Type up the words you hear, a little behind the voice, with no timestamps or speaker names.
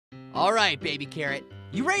All right, baby carrot.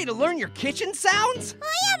 You ready to learn your kitchen sounds? Oh,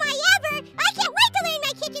 am I ever? I can't wait to learn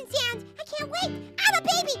my kitchen sounds. I can't wait. I'm a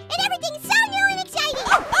baby, and everything's so new and exciting.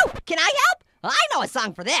 Oh, can I help? I know a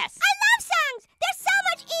song for this. I love songs. They're so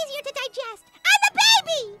much easier to digest. I'm a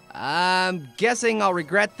baby. I'm guessing I'll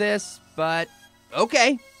regret this, but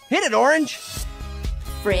okay. Hit it, Orange.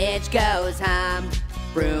 Fridge goes hum,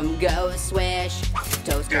 broom goes swish,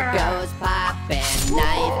 toaster goes pop, and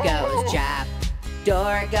knife goes chop.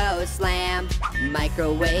 Door goes slam,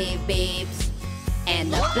 microwave beeps,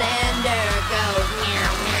 and the blender goes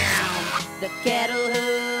meow meow. The kettle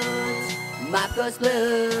hoots, mop goes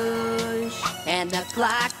sploosh, and the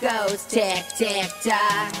clock goes tick tick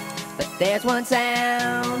tock. But there's one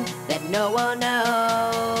sound that no one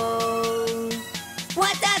knows.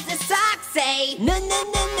 What does the sock say? No no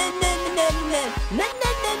no no no no no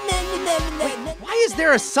no no no no. Why is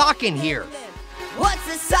there a sock in here? What's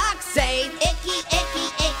the sock say? Icky, icky,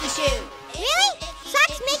 icky shoe. Really?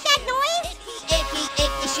 Socks make that noise? Icky, icky,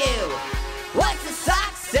 icky shoe. What's the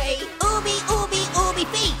sock say? Ooby, ooby, ooby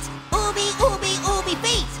feet. Ooby, ooby, ooby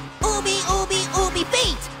feet. Ooby, ooby, ooby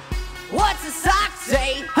feet. What's the sock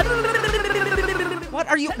say?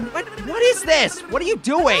 What is this? What are you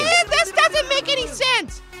doing? This doesn't make any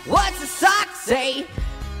sense. What's the sock say?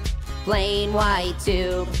 Plain white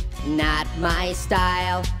tube, not my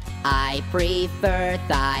style. I prefer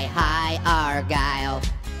thigh-high argyle.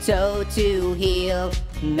 Toe to heel,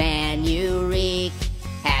 man you reek.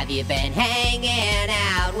 Have you been hanging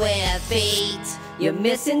out with feet? You're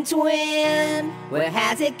missing twin, where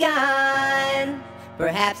has it gone?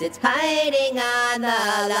 Perhaps it's hiding on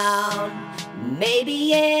the lawn.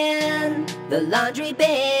 Maybe in the laundry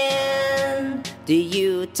bin. Do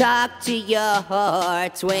you talk to your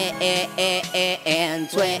twin?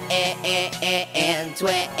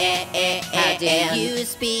 How do you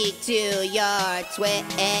speak to your twin?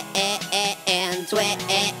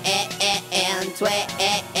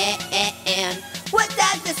 What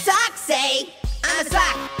does the sock say? I'm a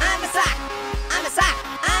sock, I'm a sock, I'm a sock,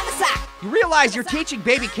 I'm a sock. You realize you're teaching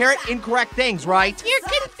baby carrot incorrect things, right? You're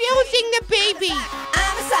confusing the baby.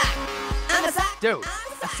 I'm a sock, I'm a sock. Dude,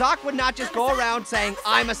 a sock would not just go around saying,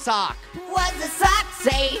 I'm a sock. What's the sock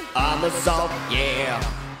say? I'm a sock, yeah.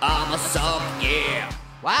 I'm a sock, yeah.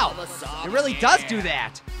 Wow, it really does do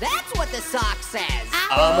that. That's what the sock says.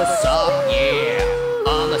 I'm a sock, yeah.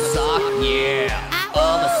 I'm a sock, yeah.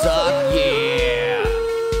 I'm a sock, yeah.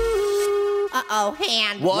 Uh-oh,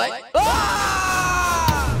 hand. What?